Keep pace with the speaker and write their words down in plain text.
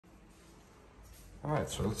All right,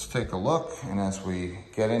 so let's take a look. And as we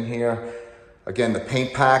get in here, again, the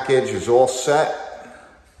paint package is all set.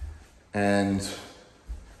 And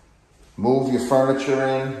move your furniture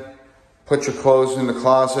in, put your clothes in the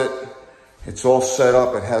closet. It's all set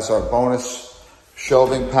up. It has our bonus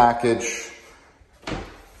shelving package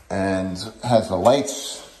and has the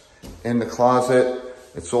lights in the closet.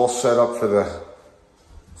 It's all set up for the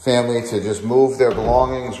family to just move their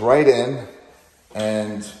belongings right in.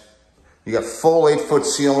 And you got full 8-foot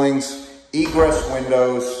ceilings, egress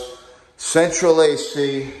windows, central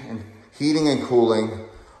AC and heating and cooling,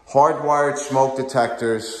 hardwired smoke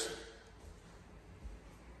detectors.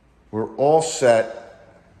 We're all set.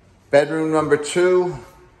 Bedroom number 2,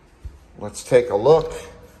 let's take a look.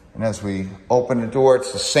 And as we open the door,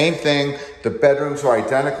 it's the same thing. The bedrooms are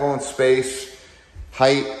identical in space,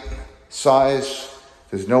 height, size.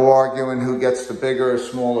 There's no arguing who gets the bigger or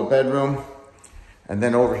smaller bedroom. And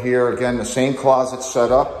then over here, again, the same closet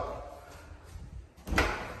set up.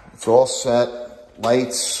 It's all set,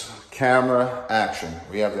 lights, camera, action.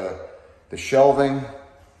 We have the shelving.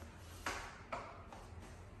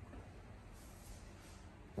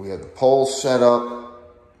 We have the poles set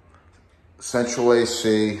up, central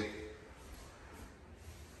AC.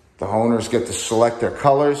 The owners get to select their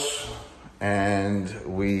colors and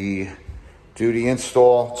we do the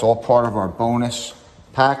install. It's all part of our bonus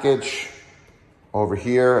package. Over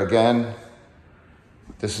here, again,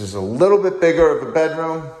 this is a little bit bigger of a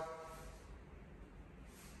bedroom.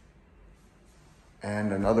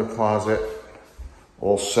 And another closet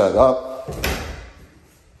all set up.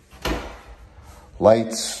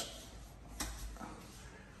 Lights.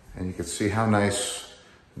 And you can see how nice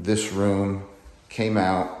this room came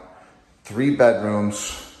out. 3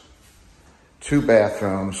 bedrooms, 2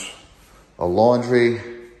 bathrooms, a laundry.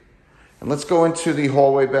 And let's go into the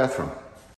hallway bathroom.